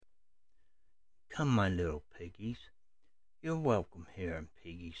Come, my little piggies, you're welcome here in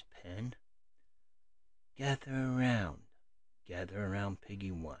Piggy's pen. Gather around, gather around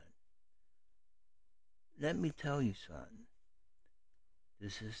Piggy One. Let me tell you, son,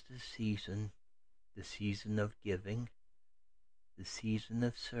 this is the season of giving, the season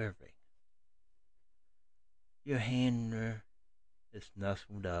of serving. Your handler is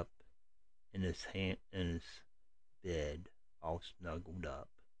nuzzled up in his bed, all snuggled up.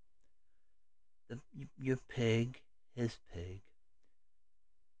 Your pig, his pig,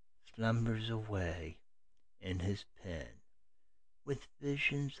 slumbers away in his pen with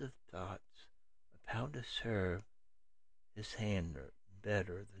visions of thoughts of how to serve his handler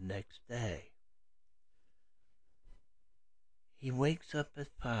better the next day. He wakes up at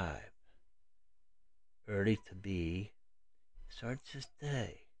 5, early to be, starts his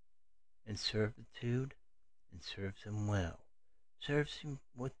day, in servitude, and serves him well, serves him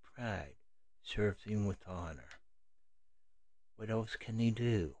with pride, serves him with honor. What else can he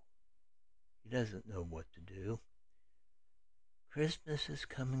do? He doesn't know what to do. Christmas is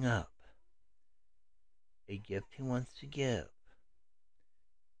coming up. A gift he wants to give,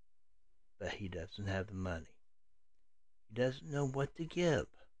 but he doesn't have the money. He doesn't know what to give.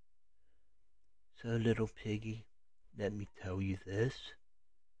 So, little piggy, let me tell you this.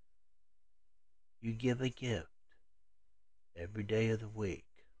 You give a gift every day of the week.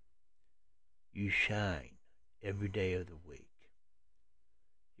 You shine every day of the week.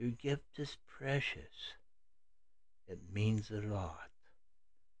 Your gift is precious. It means a lot.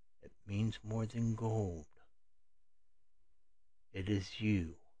 It means more than gold. It is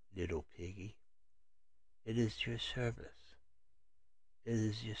you, little piggy. It is your service. It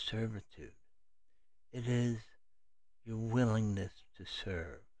is your servitude. It is your willingness to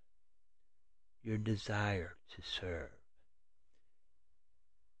serve. Your desire to serve.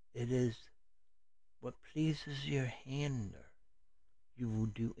 It is what pleases your handler. You will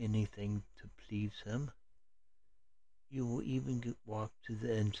do anything to please him. You will even walk to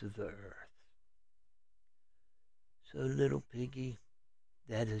the ends of the earth. So, little piggy,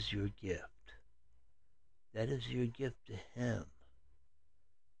 that is your gift. That is your gift to him.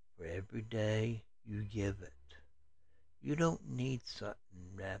 For every day you give it. You don't need something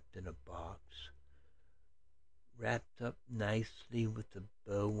wrapped in a box, wrapped up nicely with a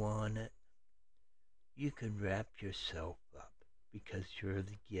bow on it. You could wrap yourself up because you're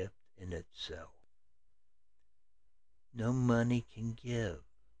the gift in itself. No money can give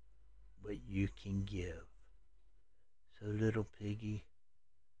what you can give. So, little piggy,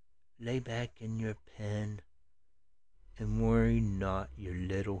 lay back in your pen and worry not your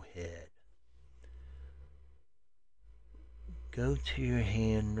little head. Go to your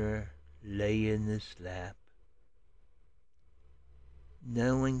handler, lay in his lap,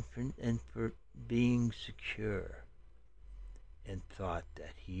 knowing for being secure, and thought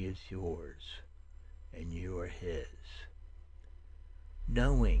that he is yours and you are his.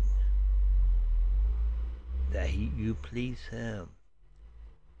 Knowing that you please him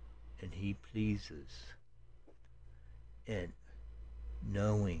and he pleases, and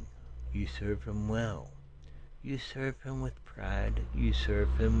knowing you serve him well. You serve him with pride. You serve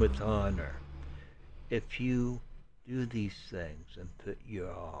him with honor. If you do these things and put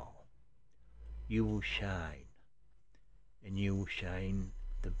your all, you will shine, and you will shine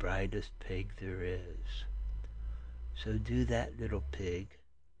the brightest pig there is. So do that, little pig.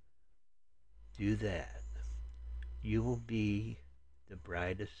 Do that. You will be the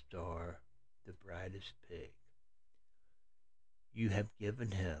brightest star, the brightest pig. You have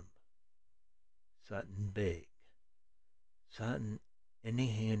given him something big, something any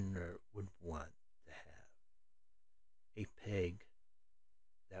handler would want to have. A pig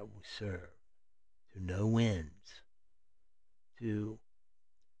that will serve to no ends, to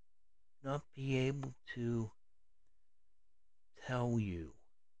not be able to tell you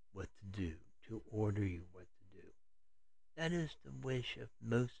what to do, to order you what to do. That is the wish of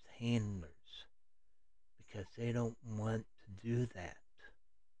most handlers, because they don't want to do that,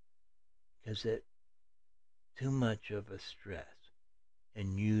 because it's too much of a stress.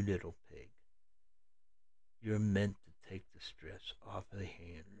 And you, little pig, you're meant to take the stress off of the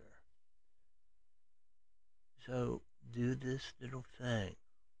handler. So do this little thing,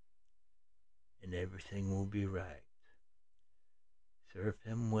 and everything will be right. Serve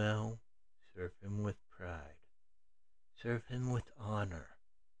him well, serve him with pride, serve him with honor,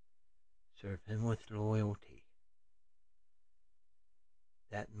 serve him with loyalty.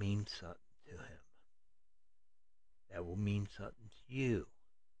 That means something to him. That will mean something to you.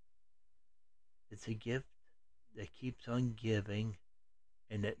 It's a gift that keeps on giving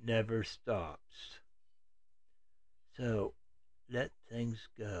and it never stops. So let things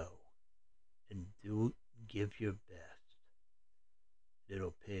go and give your best.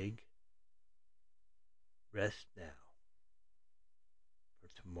 Little pig, rest now,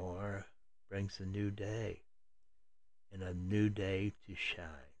 for tomorrow brings a new day and a new day to shine.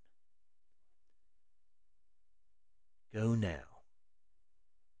 Go now.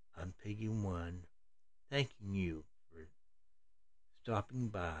 I'm Piggy One, thanking you for stopping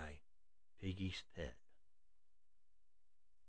by Piggy's Pen.